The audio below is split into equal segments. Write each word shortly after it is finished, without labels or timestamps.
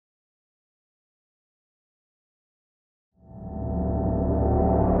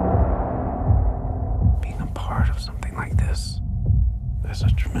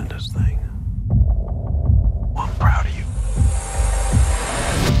tremendous thing. Well, I'm proud of you.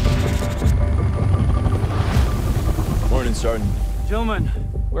 Morning, Sergeant. Gentlemen,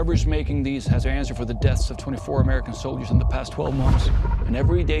 whoever's making these has an answer for the deaths of 24 American soldiers in the past 12 months. And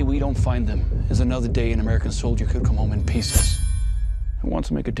every day we don't find them is another day an American soldier could come home in pieces. Who wants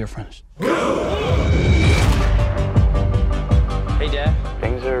to make a difference? Hey, Dad.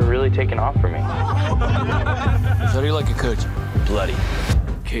 Things are really taking off for me. How do you like it cooked? Bloody.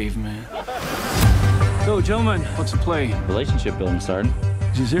 Caveman. So, gentlemen, what's the play? Relationship building, Sergeant.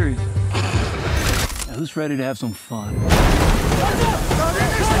 Is he serious? Now, who's ready to have some fun?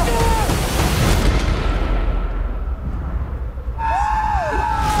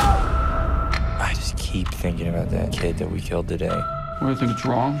 I just keep thinking about that kid that we killed today. What, do you think it's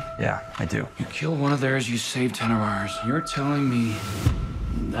wrong? Yeah, I do. You kill one of theirs, you save 10 of ours. You're telling me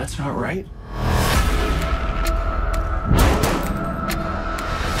that's not right?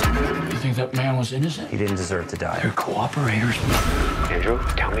 You think that man was innocent? He didn't deserve to die. They're cooperators. Andrew,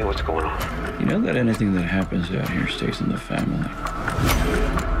 tell me what's going on. You know that anything that happens out here stays in the family.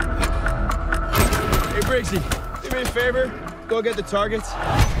 Hey, Briggsy, do me a favor. Go get the targets.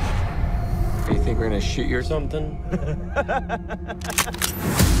 You think we're gonna shoot you or something?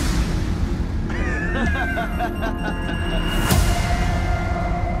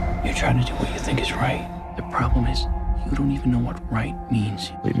 You're trying to do what you think is right. The problem is, you don't even know what right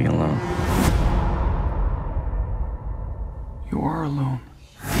means. Leave me alone. You are alone.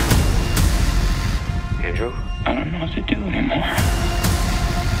 Andrew? I don't know what to do anymore.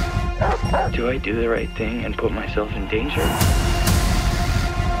 Do I do the right thing and put myself in danger?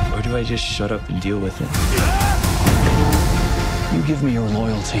 Or do I just shut up and deal with it? You give me your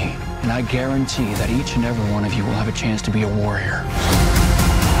loyalty, and I guarantee that each and every one of you will have a chance to be a warrior.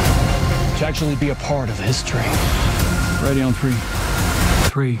 To actually be a part of history. Ready on 3.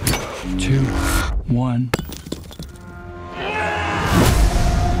 3, 2, 1.